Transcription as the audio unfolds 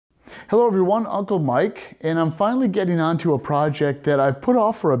Hello everyone, Uncle Mike, and I'm finally getting onto a project that I've put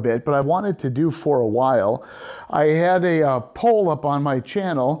off for a bit, but I wanted to do for a while. I had a poll up on my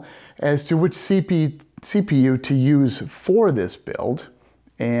channel as to which CPU to use for this build,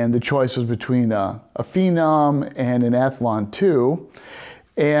 and the choice was between a Phenom and an Athlon II,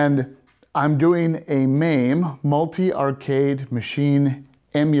 and I'm doing a MAME, multi-arcade machine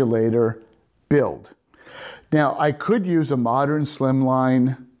emulator build. Now, I could use a modern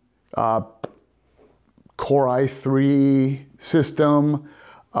slimline Core i3 system,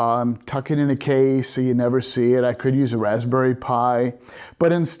 tuck it in a case so you never see it. I could use a Raspberry Pi,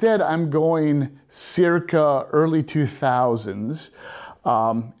 but instead I'm going circa early 2000s,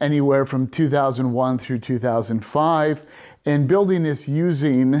 anywhere from 2001 through 2005, and building this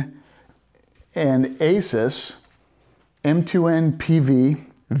using an Asus M2N PV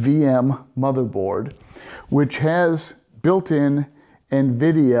VM motherboard, which has built-in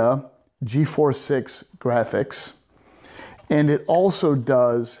NVIDIA GeForce 6 graphics, and it also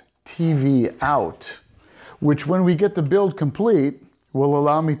does TV out, which when we get the build complete will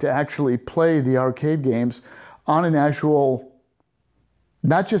allow me to actually play the arcade games on an actual,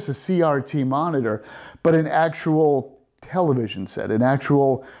 not just a CRT monitor, but an actual television set, an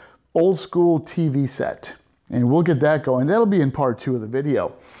actual old school TV set. And we'll get that going. That'll be in part 2 of the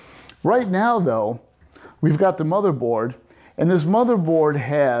video. Right now though, we've got the motherboard, and this motherboard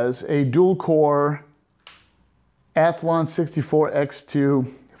has a dual-core Athlon 64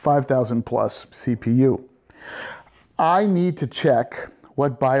 X2 5000 plus CPU. I need to check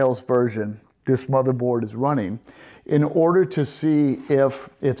what BIOS version this motherboard is running in order to see if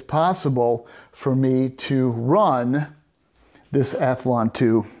it's possible for me to run this Athlon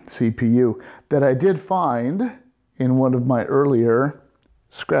II CPU that I did find in one of my earlier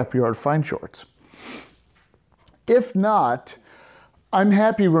scrapyard find shorts. If not, I'm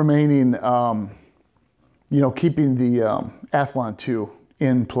happy remaining, keeping the Athlon II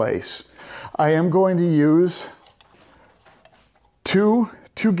in place. I am going to use two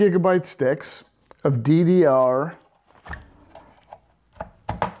 2 GB sticks of DDR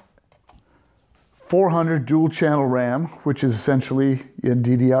 400 dual channel RAM, which is essentially a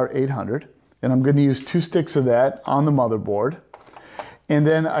DDR 800. And I'm going to use 2 sticks of that on the motherboard. And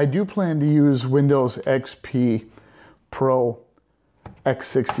then I do plan to use Windows XP Pro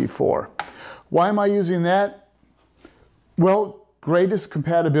x64. Why am I using that? Well, greatest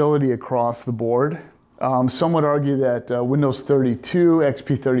compatibility across the board. Some would argue that Windows 32,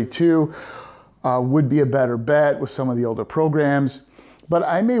 XP32 would be a better bet with some of the older programs, but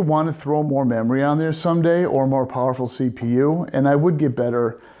I may want to throw more memory on there someday or more powerful CPU, and I would get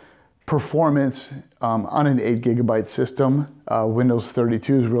better performance on an 8 GB system. Windows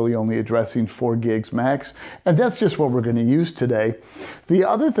 32 is really only addressing 4 gigs max, and that's just what we're going to use today. The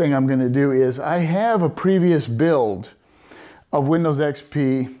other thing I'm going to do is I have a previous build of Windows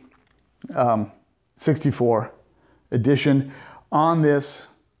XP 64 edition on this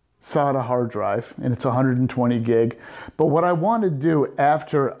SATA hard drive, and it's 120 gig. But what I want to do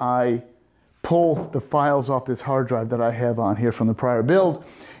after I pull the files off this hard drive that I have on here from the prior build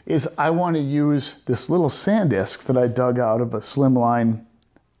is I want to use this little SanDisk that I dug out of a slimline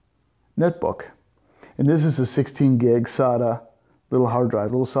netbook. And this is a 16 gig SATA little hard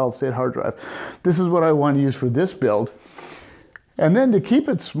drive, little solid state hard drive. This is what I want to use for this build. And then to keep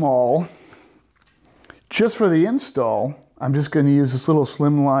it small, just for the install, I'm just going to use this little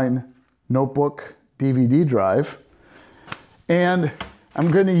slimline notebook DVD drive. And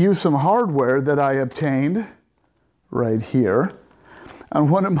I'm going to use some hardware that I obtained right here on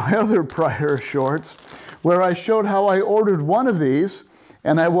one of my other prior shorts, where I showed how I ordered one of these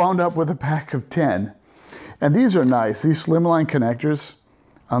and I wound up with a pack of 10. And these are nice, these slimline connectors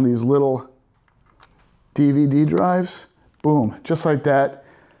on these little DVD drives. Boom, just like that.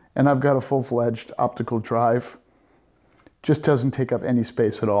 And I've got a full-fledged optical drive. Just doesn't take up any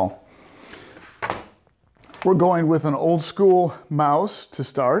space at all. We're going with an old school mouse to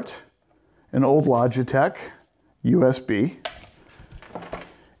start, an old Logitech USB.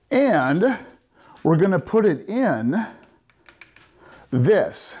 And we're going to put it in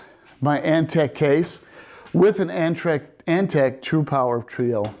this, my Antec case, with an Antec True Power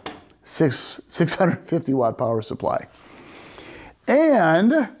Trio 650 watt power supply.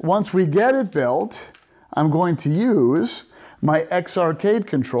 And once we get it built, I'm going to use my X-Arcade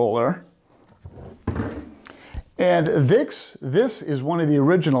controller. And this is one of the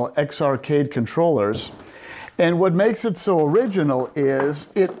original X-Arcade controllers. And what makes it so original is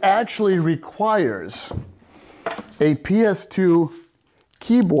it actually requires a PS2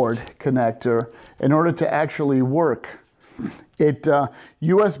 keyboard connector in order to actually work USB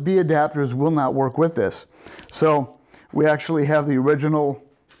adapters will not work with this. So we actually have the original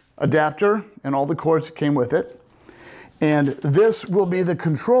adapter and all the cords that came with it. And this will be the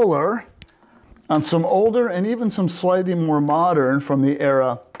controller on some older and even some slightly more modern from the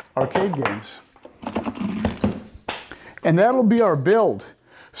era arcade games. And that'll be our build.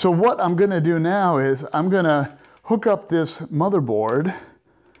 So what I'm going to do now is I'm going to hook up this motherboard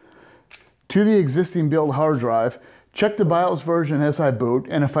to the existing build hard drive, check the BIOS version as I boot,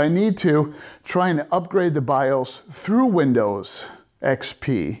 and if I need to, try and upgrade the BIOS through Windows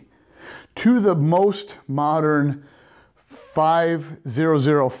XP to the most modern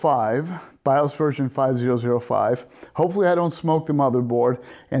 5005, BIOS version 5005. Hopefully I don't smoke the motherboard,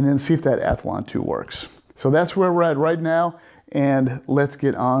 and then see if that Athlon II works. So that's where we're at right now, and let's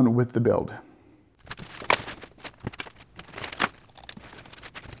get on with the build.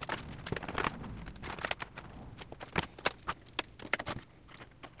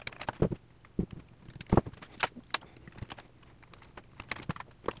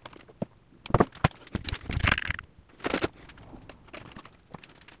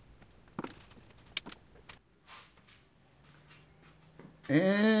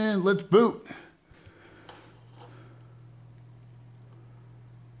 And let's boot.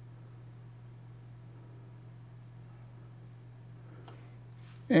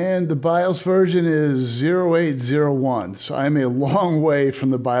 And the BIOS version is 0801, so I'm a long way from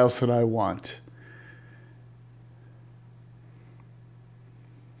the BIOS that I want.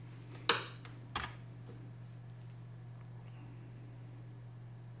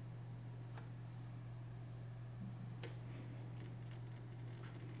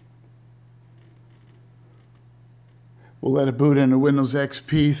 We'll let it boot into Windows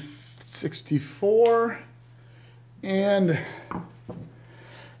XP 64, and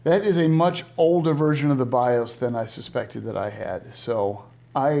that is a much older version of the BIOS than I suspected that I had. So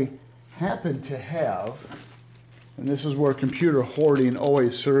I happen to have, and this is where computer hoarding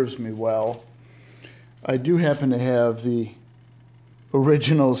always serves me well, I do happen to have the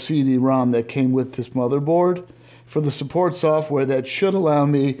original CD-ROM that came with this motherboard for the support software that should allow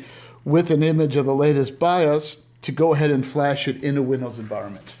me, with an image of the latest BIOS, to go ahead and flash it in a Windows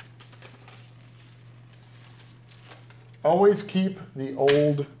environment. Always keep the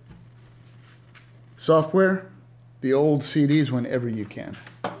old software, the old CDs whenever you can.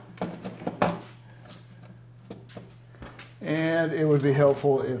 And it would be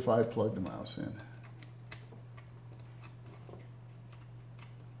helpful if I plugged the mouse in.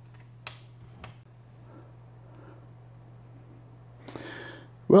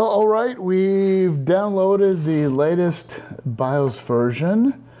 Well, all right, we've downloaded the latest BIOS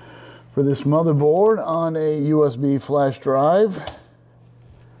version for this motherboard on a USB flash drive.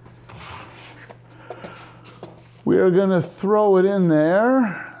 We are going to throw it in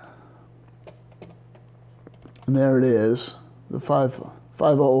there. And there it is, the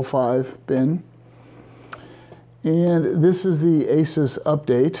 5005 bin. And this is the Asus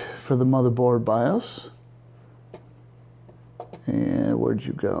update for the motherboard BIOS. And where'd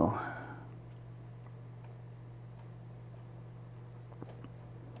you go?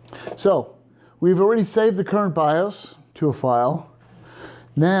 So, we've already saved the current BIOS to a file.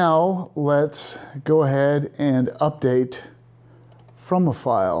 Now, let's go ahead and update from a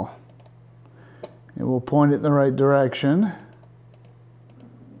file. And we'll point it in the right direction.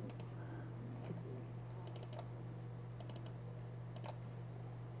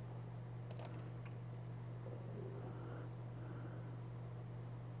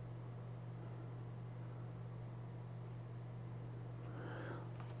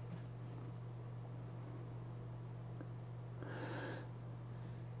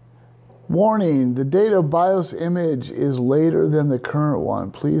 Warning, the data BIOS image is later than the current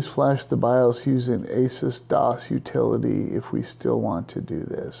one. Please flash the BIOS using Asus DOS utility if we still want to do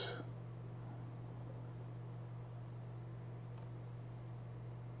this.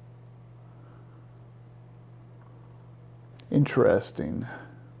 Interesting.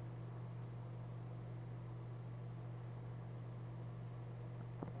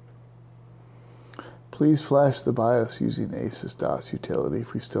 Please flash the BIOS using Asus DOS utility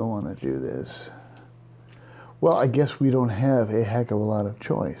if we still want to do this. Well, I guess we don't have a heck of a lot of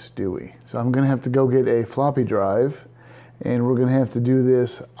choice, do we? So I'm going to have to go get a floppy drive, and we're going to have to do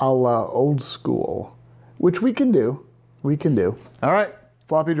this a la old school, which we can do. We can do. All right,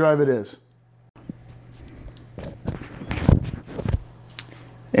 floppy drive it is.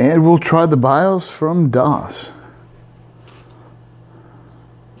 And we'll try the BIOS from DOS.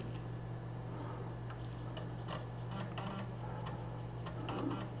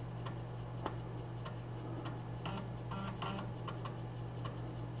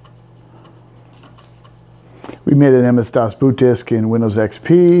 We made an MS-DOS boot disk in Windows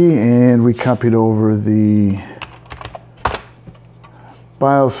XP, and we copied over the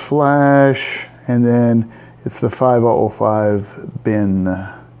BIOS flash, and then it's the 5005 bin.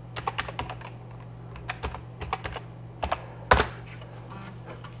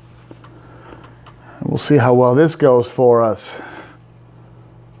 We'll see how well this goes for us.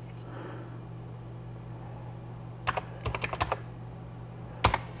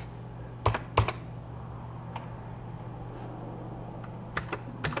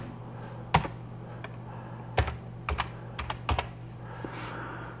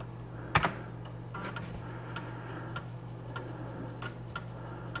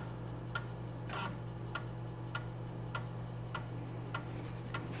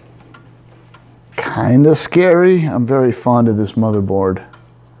 Kind of scary. I'm very fond of this motherboard.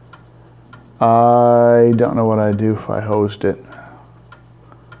 I don't know what I'd do if I hosed it.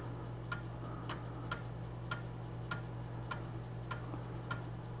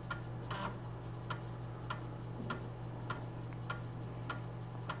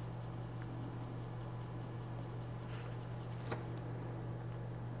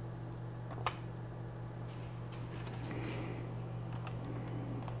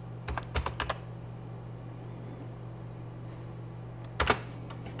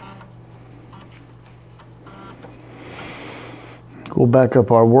 We'll back up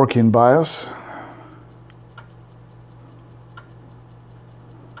our working BIOS.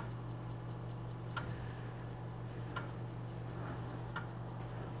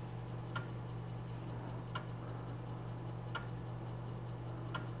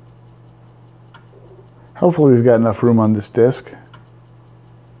 Hopefully we've got enough room on this disk.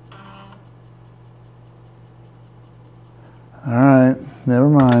 All right, never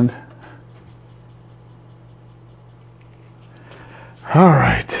mind. All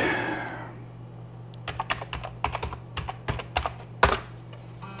right.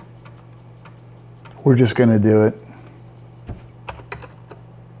 We're just going to do it.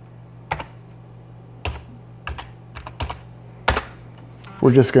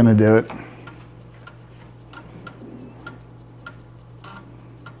 We're just going to do it.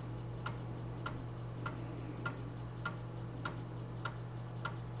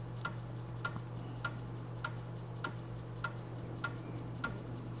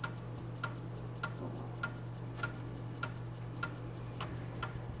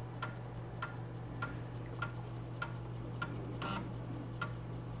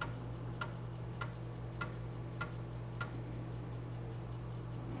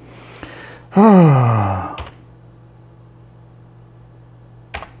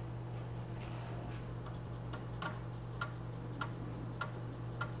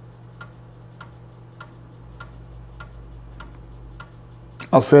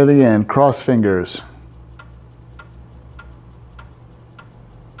 I'll say it again, cross fingers.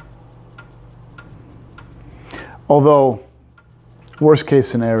 Although, worst case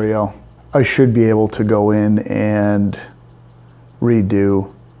scenario, I should be able to go in and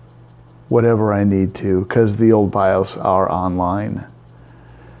redo whatever I need to, because the old BIOS are online.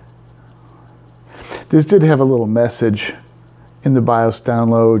 This did have a little message in the BIOS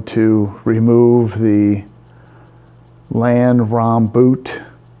download to remove the LAN ROM boot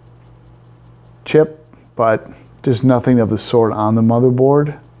chip, but there's nothing of the sort on the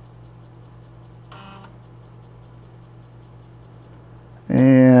motherboard.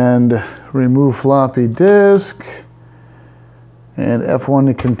 And remove floppy disk, and F1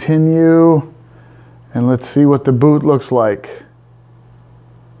 to continue, and let's see what the boot looks like.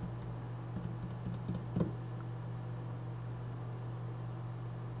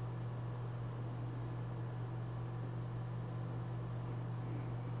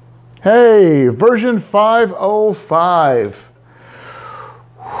 Hey, version 505.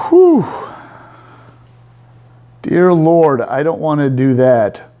 Whew. Dear Lord, I don't want to do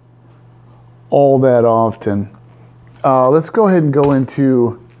that all that often. Let's go ahead and go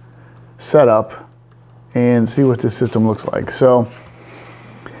into setup and see what the system looks like. So,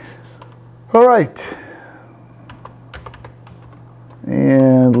 all right.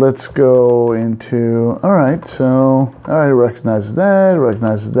 And let's go into, all right, so, all right, recognizes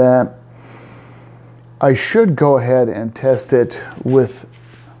that. I should go ahead and test it with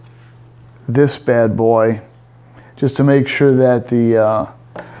this bad boy, just to make sure that the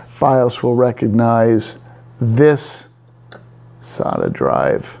BIOS will recognize this SATA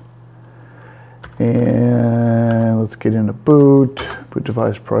drive. And let's get into boot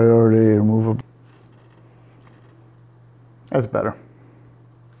device priority, remove a, that's better.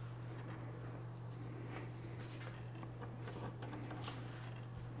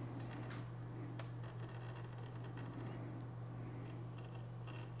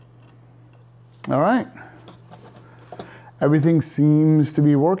 All right. Everything seems to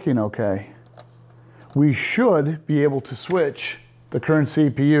be working okay. We should be able to switch the current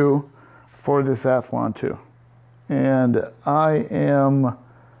CPU for this Athlon II. And I am,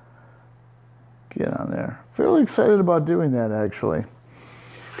 get on there, fairly excited about doing that actually.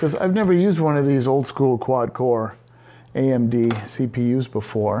 Because I've never used one of these old school quad core AMD CPUs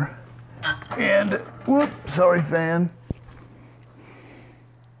before. And, whoop, sorry fan.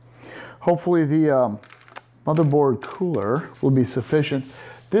 Hopefully the motherboard cooler will be sufficient.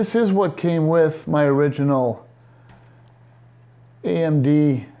 This is what came with my original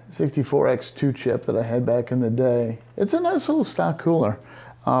AMD 64X2 chip that I had back in the day. It's a nice little stock cooler.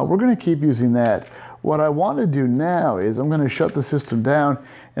 We're going to keep using that. What I want to do now is I'm going to shut the system down,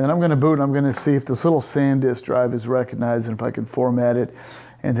 and then I'm going to boot, and I'm going to see if this little SanDisk drive is recognized and if I can format it.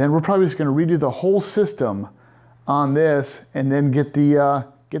 And then we're probably just going to redo the whole system on this and then get the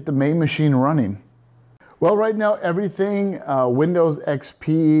MAME machine running. Well, right now everything Windows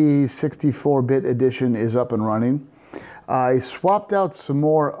XP 64-bit edition is up and running. I swapped out some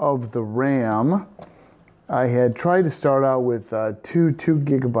more of the RAM. I had tried to start out with two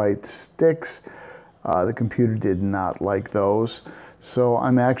 2GB sticks. The computer did not like those. So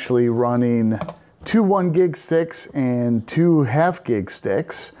I'm actually running two 1GB sticks and two half-gig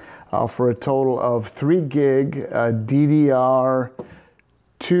sticks for a total of 3GB DDR2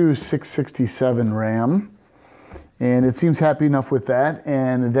 667 RAM. And it seems happy enough with that,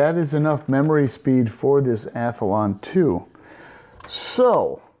 and that is enough memory speed for this Athlon II.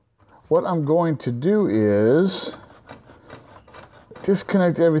 So, what I'm going to do is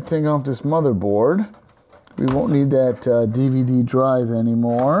disconnect everything off this motherboard. We won't need that DVD drive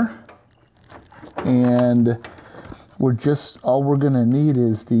anymore. And all we're gonna need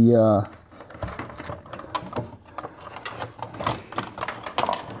is the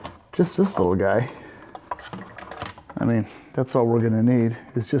just this little guy. I mean, that's all we're gonna need,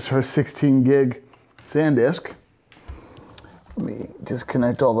 is just her 16GB SanDisk. Let me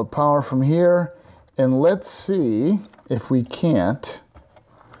disconnect all the power from here, and let's see if we can't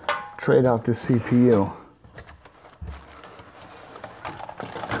trade out this CPU.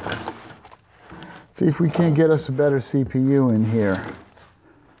 See if we can't get us a better CPU in here.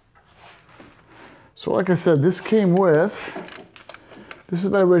 So like I said, this came with, this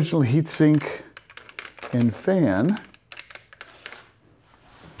is my original heatsink and fan.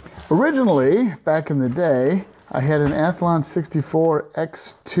 Originally, back in the day, I had an Athlon 64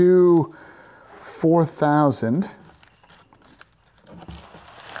 X2 4000.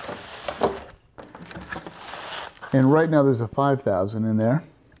 And right now there's a 5000 in there.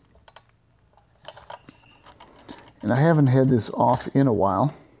 And I haven't had this off in a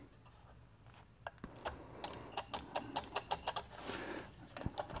while.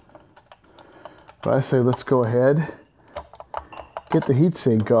 But I say let's go ahead, get the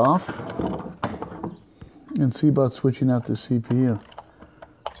heatsink off, and see about switching out the CPU.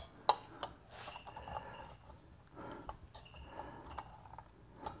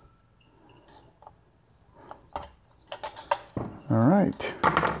 All right.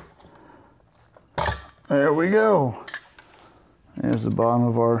 There we go. There's the bottom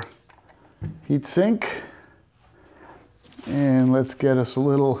of our heatsink. And let's get us a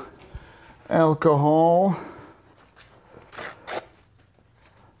little alcohol.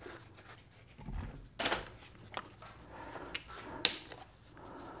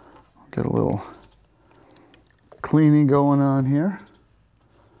 Get a little cleaning going on here.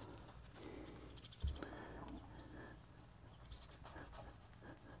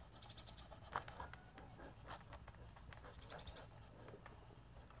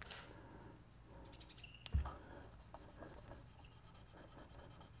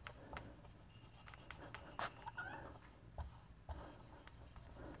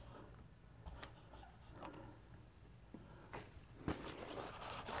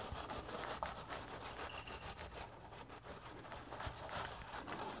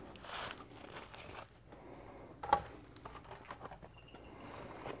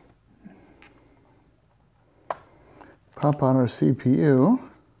 Pop on our CPU.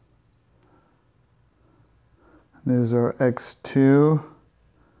 There's our X2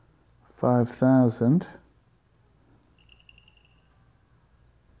 5000.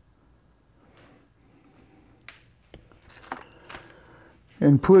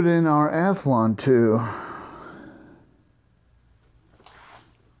 And put in our Athlon II.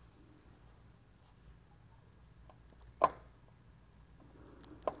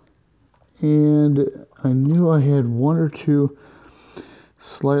 And I knew I had one or two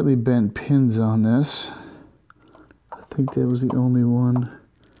slightly bent pins on this. I think that was the only one.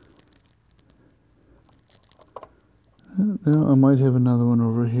 No, I might have another one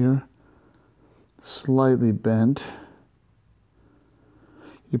over here. Slightly bent.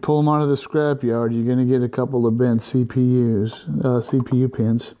 You pull them out of the scrapyard, you're going to get a couple of bent CPU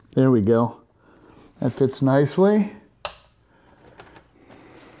pins. There we go. That fits nicely.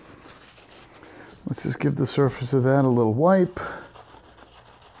 Let's just give the surface of that a little wipe.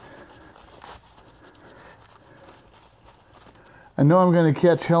 I know I'm going to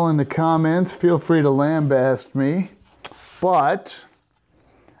catch hell in the comments. Feel free to lambaste me. But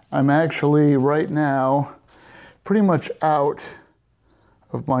I'm actually right now pretty much out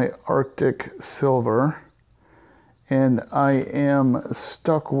of my Arctic silver, and I am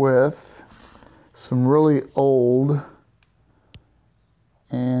stuck with some really old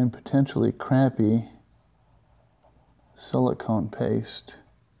and potentially crappy silicone paste.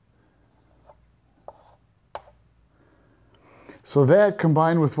 So that,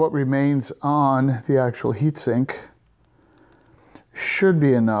 combined with what remains on the actual heatsink, should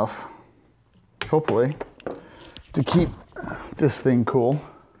be enough, hopefully, to keep this thing cool.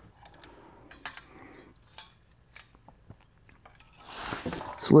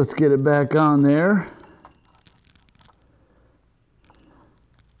 So let's get it back on there.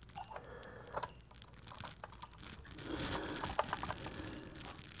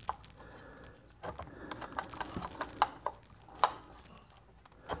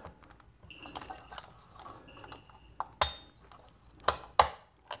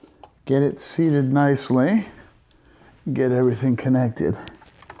 Get it seated nicely, get everything connected.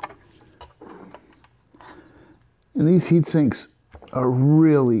 And these heat sinks are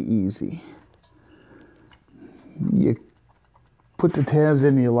really easy. You put the tabs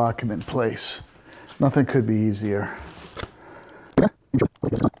in, you lock them in place. Nothing could be easier.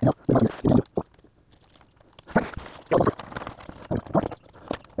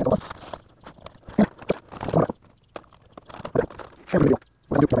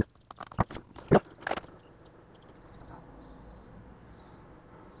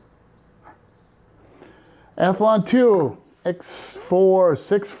 Athlon II, X4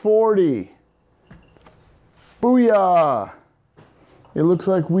 640. Booyah! It looks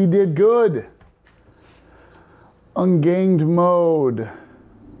like we did good. Unganged mode.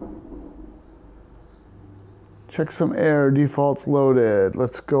 Check some air, defaults loaded.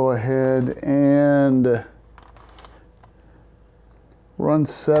 Let's go ahead and run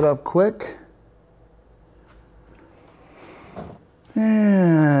setup quick.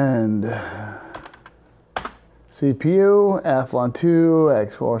 And CPU, Athlon II,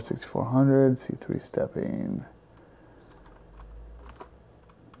 X4 6400, C3 stepping.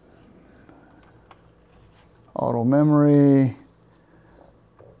 Auto memory.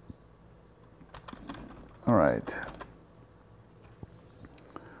 All right.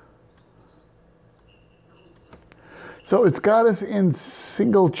 So it's got us in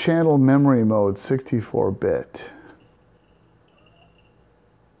single channel memory mode, 64-bit.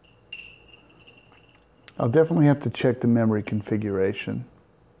 I'll definitely have to check the memory configuration.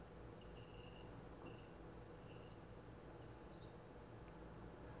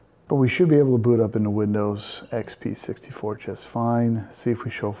 But we should be able to boot up into Windows XP 64 just fine. See if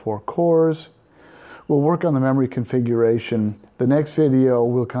we show 4 cores. We'll work on the memory configuration. The next video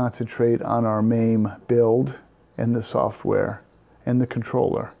will concentrate on our MAME build and the software and the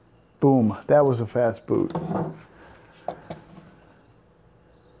controller. Boom, that was a fast boot.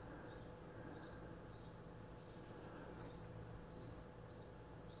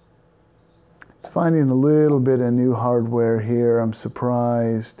 It's finding a little bit of new hardware here. I'm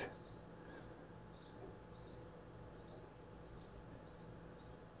surprised.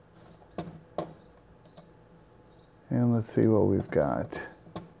 And let's see what we've got.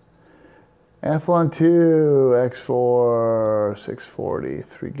 Athlon II, X4, 640,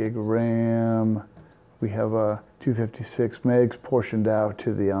 3 gig of RAM. We have a 256 megs portioned out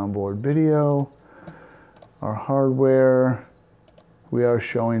to the onboard video. Our hardware, we are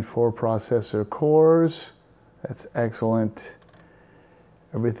showing 4 processor cores. That's excellent.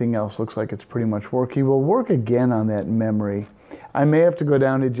 Everything else looks like it's pretty much working. We'll work again on that memory. I may have to go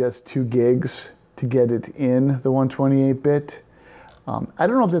down to just 2 gigs to get it in the 128-bit. I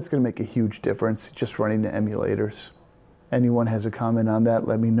don't know if that's going to make a huge difference, just running the emulators. Anyone has a comment on that,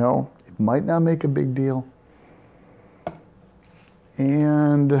 let me know. It might not make a big deal.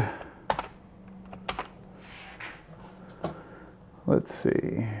 And let's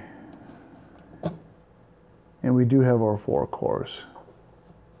see. And we do have our 4 cores.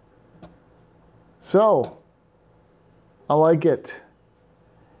 So, I like it.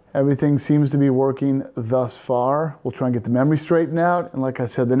 Everything seems to be working thus far. We'll try and get the memory straightened out. And like I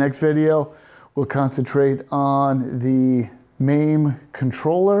said, the next video, We'll concentrate on the MAME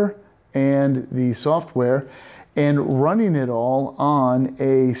controller and the software and running it all on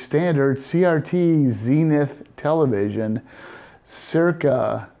a standard CRT Zenith television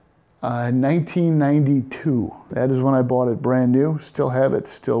circa 1992. That is when I bought it brand new. Still have it,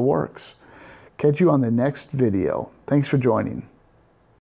 still works. Catch you on the next video. Thanks for joining.